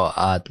kale oo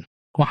aad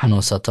ku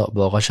xanuunsato,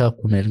 booqasho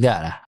ku meel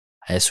gaar ah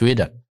ee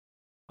Iswiidhan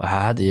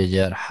waxaa had iyo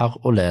jeer xaq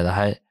u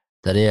leedahay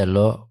daryeel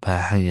loo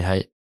baahan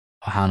yahay.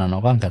 Waxaana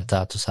noqon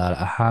kartaa tusaale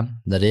ahaan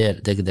daryeel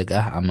degdeg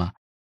ah ama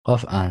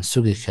qof aan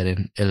sugi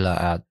karin ilaa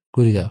aad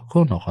guriga ku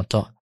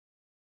noqoto.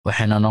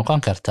 Waxayna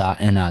noqon kartaa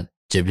inaad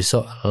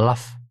jebiso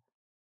laf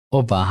u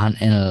baahan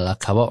in la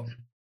kabo.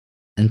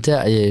 Intee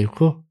ayay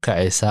ku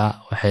kacaysaa?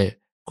 Waxay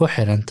ku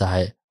xiran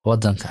tahay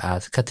wadanka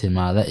aad ka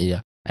timaada iyo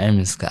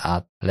caymiska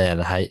aad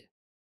leedahay.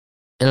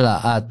 ilaa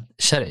aad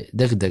sharci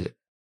degdeg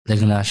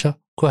degnaasho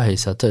ku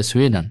haysato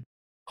Iswiidhan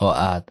oo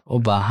aad u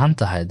baahan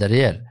tahay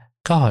daryeel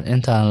ka hor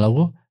intaan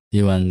lagu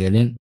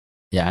diiwaangelin,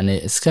 yacni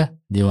iska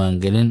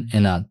diiwaangelin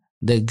inaad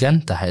degan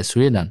tahay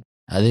Iswiidhan,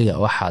 adiga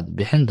waxaad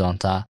bixin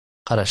doontaa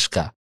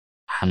qarashka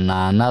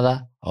xanaanada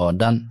oo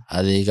dhan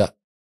adiga.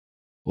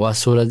 Waa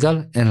suuragal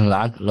in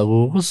lacag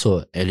lagugu soo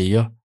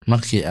celiyo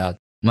markii aad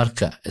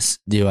marka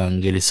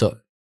isdiiwaangeliso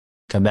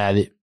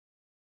kabacdi.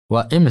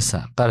 Waa imisa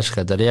qarashka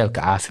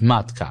daryeelka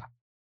caafimaadka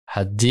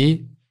haddii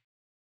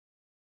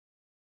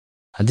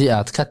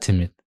aad ka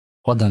timid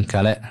waddan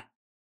kale?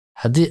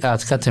 Haddii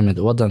aad ka timid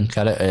waddan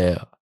kale ee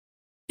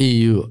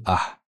EU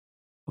ah,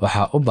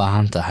 waxaa u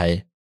baahan tahay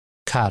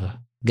kaar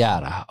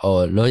gaar ah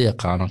oo loo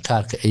yaqaano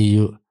kaarka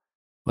EU,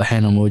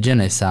 waxayna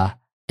muujinaysaa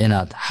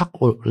inaad xaq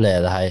u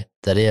leedahay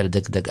daryeel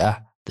degdeg ah.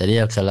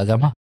 Daryeelka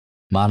lagama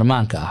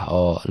maarmaanka ah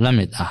oo la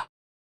mid ah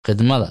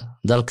khidmada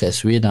dalka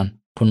Iswiidhan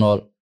ku nool.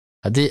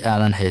 Haddii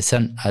aadan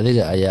haysan,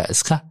 adiga ayaa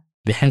iska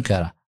bixin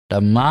kara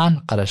dhammaan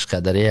qarashka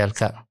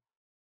daryeelka.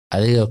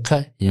 Adigoo ka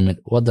yimid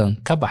waddan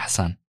ka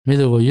baxsan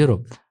Midowga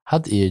Yurub,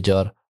 had iyo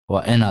jeer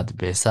waa inaad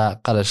bixisaa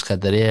qarashka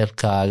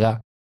daryeelkaaga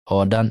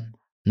oo dhan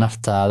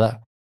naftaada,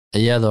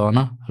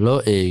 iyadoona loo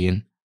eegin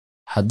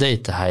hadday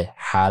tahay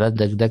xaalad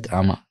degdeg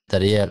ama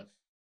daryeel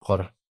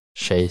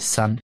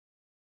qorshaysan.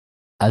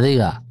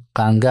 Adiga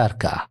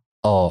qaangaarka ah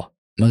oo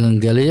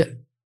magangelyo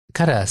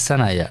ka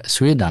raadsanaya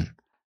Iswiidhan,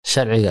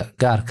 sharciga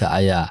gaarka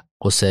ayaa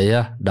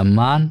quseeya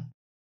dhammaan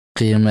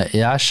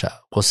qiimayaasha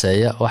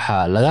quseeya.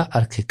 Waxaa laga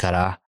arki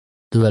karaa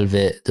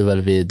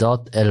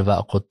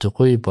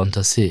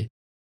www.elva.qutqi.se,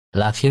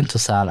 laakiin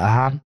tusaale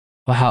ahaan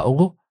waxaa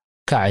ugu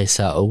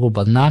kacaysaa ugu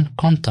badnaan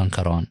 50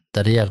 karoon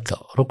daryeelka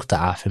rugta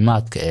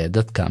caafimaadka ee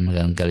dadka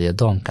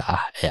magangelyadoonka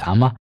ah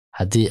ama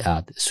haddii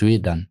aad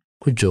Iswiidhan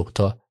ku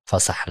joogto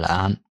fasax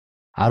la'aan.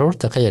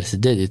 Carruurta ka yar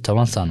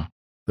 18 sano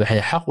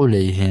waxay xaq u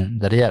leeyihiin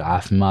daryeel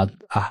caafimaad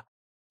ah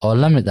oo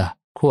la mid ah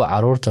kuwa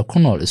carruurta ku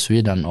nool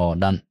Iswiidhan oo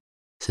dhan.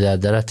 Sidaa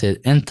darteed,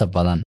 inta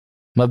badan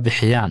ma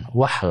bixiyaan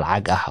wax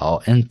lacag ah oo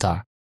inta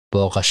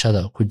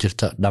booqashada ku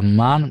jirta.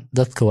 Dhammaan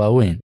dadka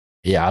waaweyn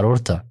iyo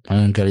carruurta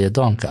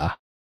magangelyadoonka ah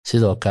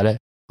sidoo kale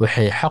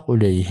waxay xaq u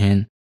leeyihiin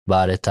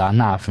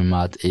baaritaanno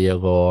caafimaad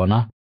iyagoona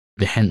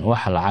bixin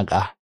wax lacag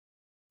ah.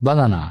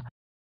 Badanaa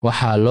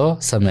waxaa loo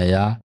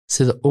sameeyaa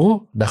sida ugu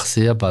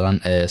dhaqsiya badan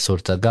ee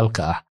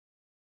suurtagalka ah.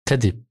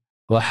 Kadib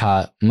waxaa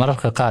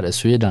mararka qaar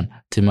Iswiidhan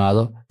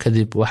timaado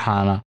kadib,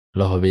 waxaana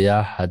la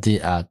hubiyaa haddii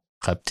aad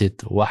qabtid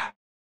wax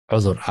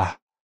cudur ah.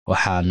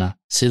 Waxaana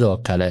sidoo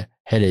kale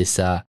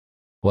helaysaa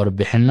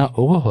warbixinno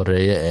ugu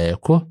horeeya ee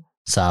ku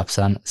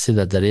saabsan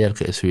sida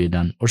daryeelka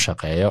Iswiidhan u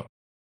shaqeeyo.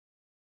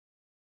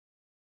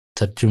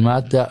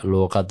 Tarjumaadda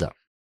luuqadda.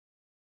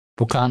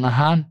 Bukaan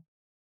ahaan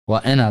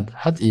waa inaad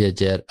had iyo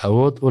jeer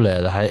awood u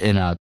leedahay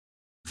inaad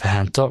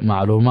fahanto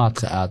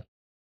macluumaadka aad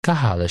ka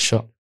hadasho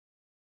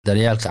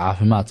daryeelka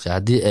caafimaadka.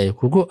 Haddii ay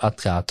kugu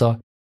adkaato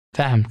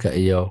fahamka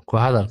iyo ku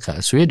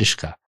hadalka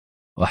Swedishka,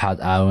 waxaad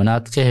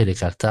caawinaad ka heli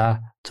kartaa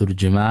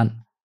turjumaan.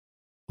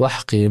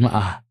 Wax qiimo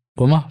ah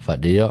kuma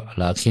fadhiyo,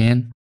 laakiin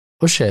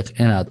u sheeg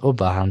inaad u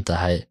baahan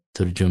tahay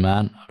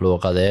turjumaan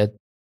luuqadeed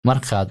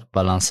markaad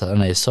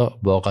ballansanayso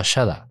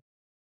booqashada,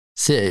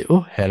 si ay u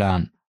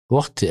helaan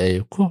waqti ay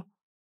ku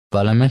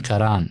ballamin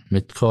karaan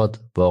midkood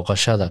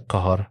booqashada ka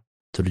hor.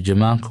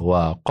 Turjumaanku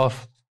waa qof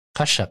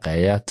ka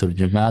shaqeeya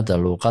turjumaadda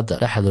luuqadda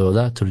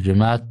dhexdooda.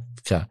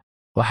 Turjumaadka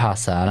waxaa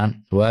saaran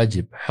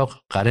waajib xog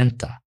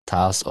qarinta,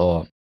 taas oo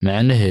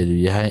macnaheedu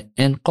yahay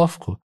in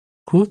qofku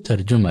ku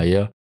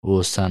tarjumayo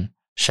uusan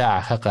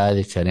shaaca ka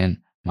qaadi karin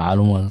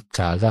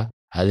macluumaadkaaga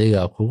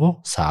adiga kugu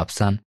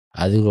saabsan,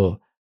 adigoo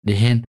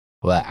dhihin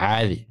waa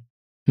caadi.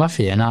 Ma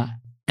fiicna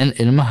in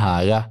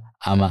ilmahaaga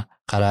ama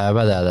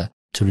qaraabadaada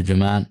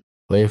turjumaan.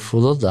 Way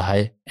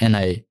fududahay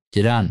inay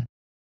jiraan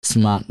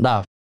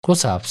ismaandhaaf ku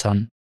saabsan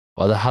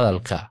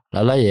wadahadalka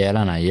lala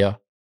yeelanayo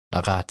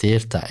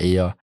dhakhaatiirta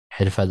iyo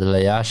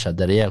xirfadlayaasha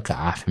daryeelka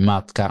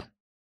caafimaadka.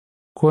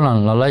 Kulan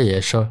lala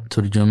yeesho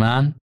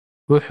turjumaan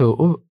wuxuu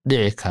u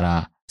dhici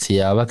karaa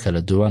siyaabo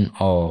kala duwan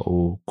oo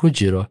uu ku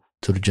jiro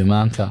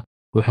turjumaanka,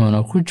 wuxuuna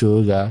ku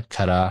joogi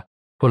karaa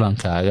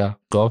kulankaaga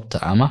goobta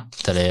ama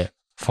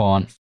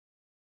telefoon.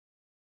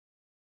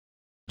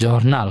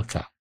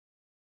 Joornaalka.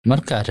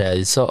 Markaad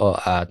raadiso oo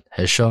aad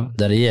hesho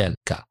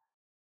daryeelka,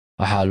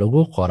 waxaa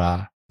lagu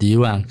qoraa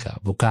diiwaanka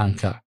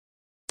bukaanka.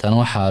 Tan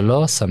waxaa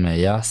loo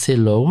sameeyaa si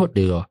loogu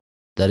dhigo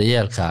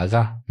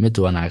daryeelkaaga mid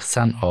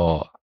wanaagsan oo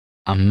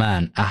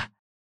ammaan ah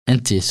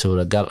intii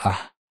suuragal ah.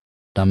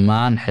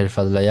 Dhammaan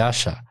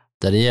xirfadlayaasha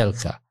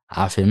daryeelka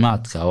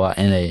caafimaadka waa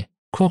inay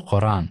ku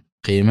qoraan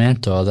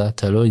qiimeyntooda,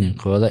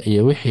 talooyinkooda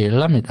iyo wixii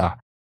la mid ah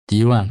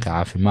diiwaanka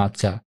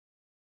caafimaadka.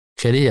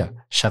 Kaliya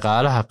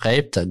shaqaalaha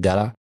qaybta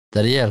gala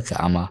daryeelka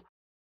ama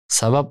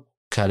sabab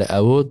kale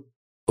awood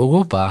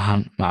ugu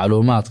baahan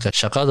macluumaadka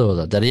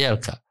shaqadooda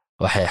daryeelka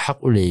waxay xaq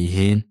u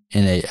leeyihiin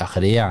inay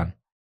akhriyaan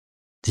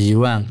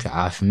diiwaanka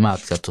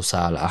caafimaadka.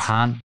 Tusaale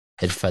ahaan,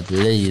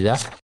 xirfadleyda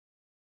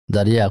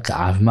daryeelka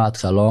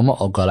caafimaadka looma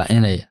ogola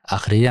inay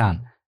akhriyaan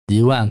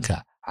diiwaanka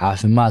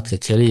caafimaadka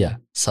kaliya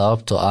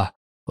sababtoo ah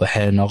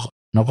waxay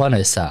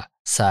noqonaysaa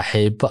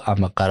saaxiibo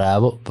ama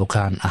qaraabo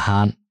bukaan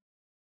ahaan.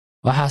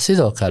 waxaa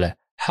sidoo kale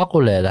xaq u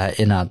leedahay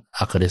inaad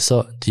akhriso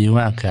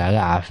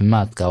diiwaankaaga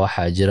caafimaadka.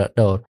 waxaa jira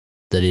dhowr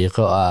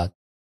dariiqo aad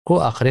ku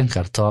akhrin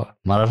karto.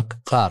 mararka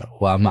qaar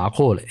waa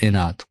macquul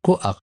inaad ku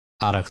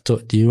aragto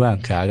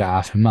diiwaankaaga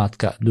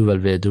caafimaadka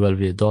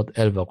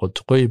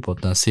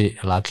www.elba.qoy.c,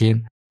 laakiin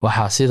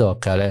waxaa sidoo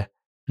kale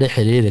la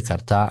xiriiri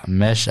kartaa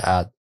meesha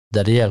aad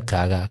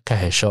daryeelkaaga ka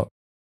hesho.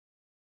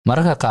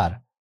 mararka qaar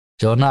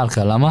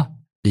joornaalka lama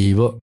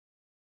dhiibo.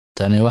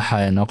 tani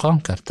waxay noqon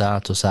kartaa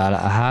tusaale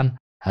ahaan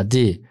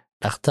haddii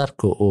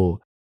dhakhtarku uu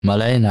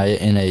malaynayo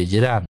inay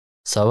jiraan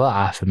sababo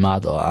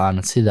caafimaad oo aan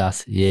sidaas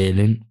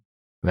yeelin.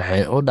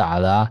 waxay u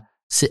dhacdaa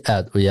si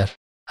aad u yar.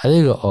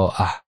 adiga oo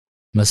ah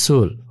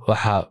mas'uul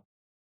waxaa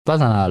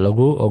badanaa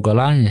lagu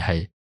ogolaan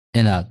yahay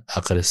inaad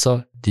akhriso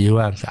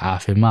diiwaanka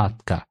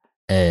caafimaadka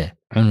ee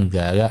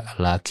cunugaaga,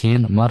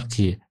 laakiin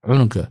markii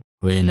cunuga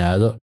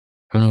weynaado,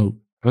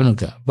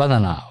 cunuga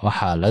badanaa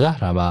waxaa laga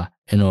rabaa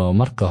inuu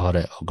marka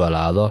hore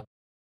ogolaado.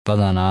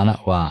 badanaana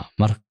waa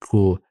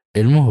markuu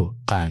ilmuhu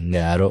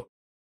qaangaaro.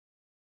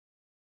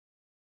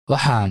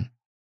 waxaan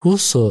kuu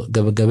soo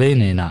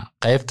gabagabeynaynaa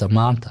qaybta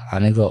maanta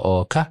aniga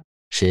oo ka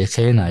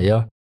sheekaynayo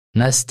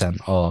Nestan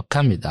oo ka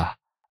mid ah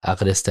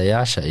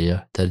akhristayaasha iyo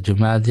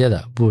tarjumaadyada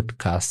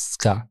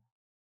podcast-ka.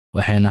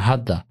 waxayna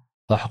hadda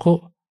wax ku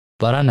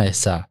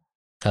baranaysaa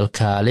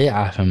kalkaaliye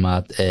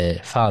caafimaad ee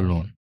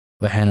Falun.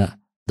 waxayna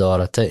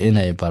dooratay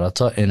inay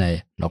barato inay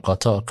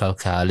noqoto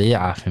kalkaaliye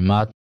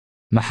caafimaad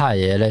maxaa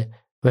yeelay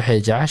waxay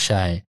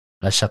jeceshahay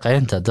la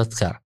shaqaynta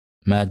dadka,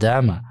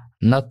 maadaama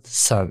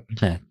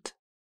nadsanet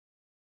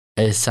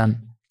aysan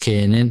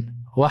keenin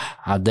wax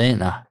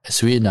caddayn ah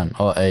Iswiidhan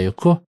oo ay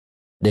ku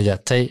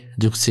dhigatay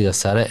dugsiga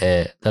sare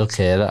ee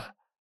dalkeeda.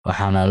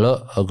 waxaana loo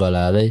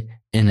ogolaaday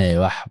inay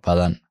wax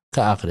badan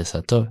ka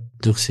akhrisato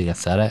dugsiga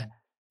sare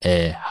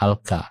ee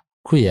halka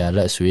ku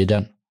yaala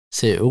Iswiidhan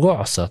si ay uga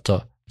codsato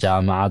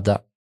jaamacadda.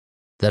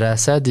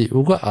 daraasadii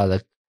ugu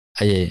adag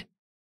ayay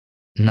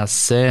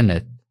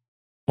nadsanet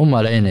u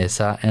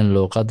malaynaysaa in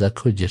luuqadda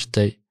ku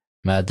jirtay,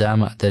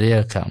 maadaama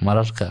daryeelka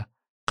mararka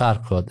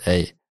qaarkood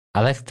ay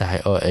adag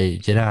tahay oo ay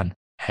jiraan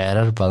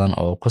xeerar badan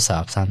oo ku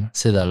saabsan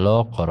sida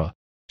loo qoro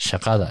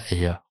shaqada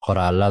iyo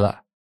qoraalada.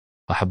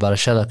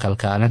 waxbarashada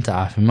kalkaalinta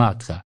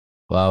caafimaadka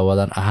waa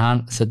wadan ahaan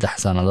 3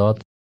 sannadood.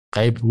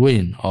 qayb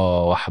weyn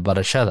oo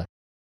waxbarashada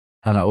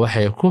tana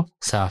waxay ku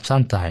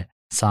saabsan tahay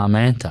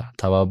saamaynta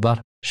tababar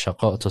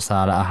shaqo.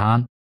 tusaale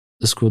ahaan,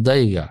 isku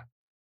dayga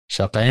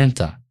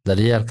shaqaynta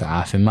daryeelka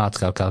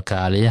caafimaadka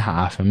kalkaaliyaha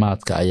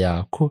caafimaadka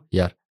ayaa ku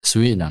yar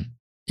Iswiidhan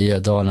iyo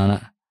doonana.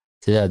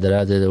 sidaa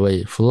daraaddeed way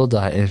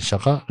fududahay in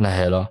shaqo la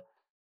helo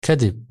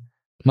kadib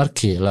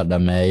markii la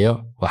dhammeeyo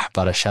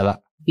waxbarashada.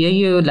 Jag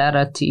har lärt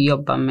att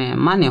jobba med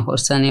människor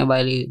sedan jag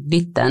var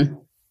liten.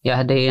 Jag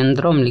hade en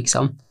dröm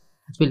liksom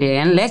att bli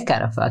en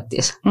läkare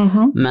faktiskt.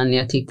 Men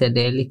jag tyckte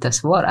det är lite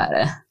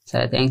svårare. Så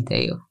jag tänkte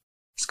jag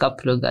ska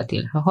plugga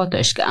till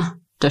sköterska.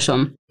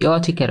 Eftersom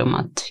jag tycker om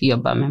att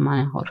jobba med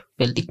människor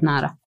väldigt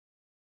nära.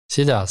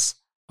 sidaas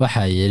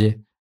waxaa yidhi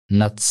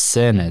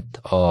nadsanet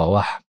oo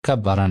wax ka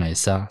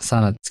baranaysa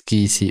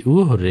sanadkiisii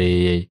ugu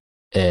horreeyey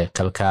ee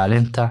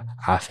kalkaalinta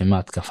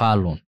caafimaadka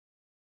Falun.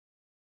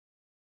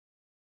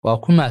 waa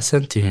ku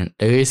mahadsantihiin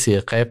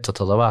dhegaysiga qaybta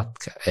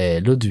toddobaadka ee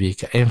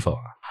Ludvikainfo.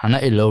 hana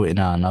ilow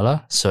inaad nala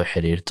soo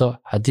xiriirto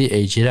haddii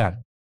ay jiraan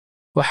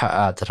waxa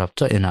aad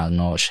rabto inaad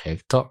noo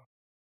sheegto.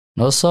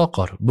 noo soo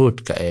qor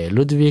buudhka ee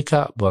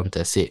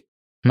ludvika.c.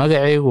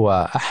 magacaygu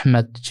waa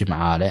Axmed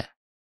Jimcaale.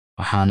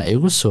 waxaana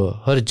igu soo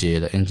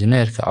horjeeda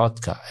injineerka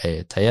codka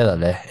ee tayada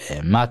leh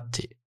ee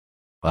Matti.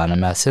 waana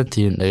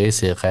mahadsantihiin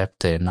dhegaysiga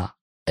qaybteena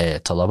ee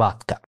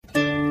toddobaadka.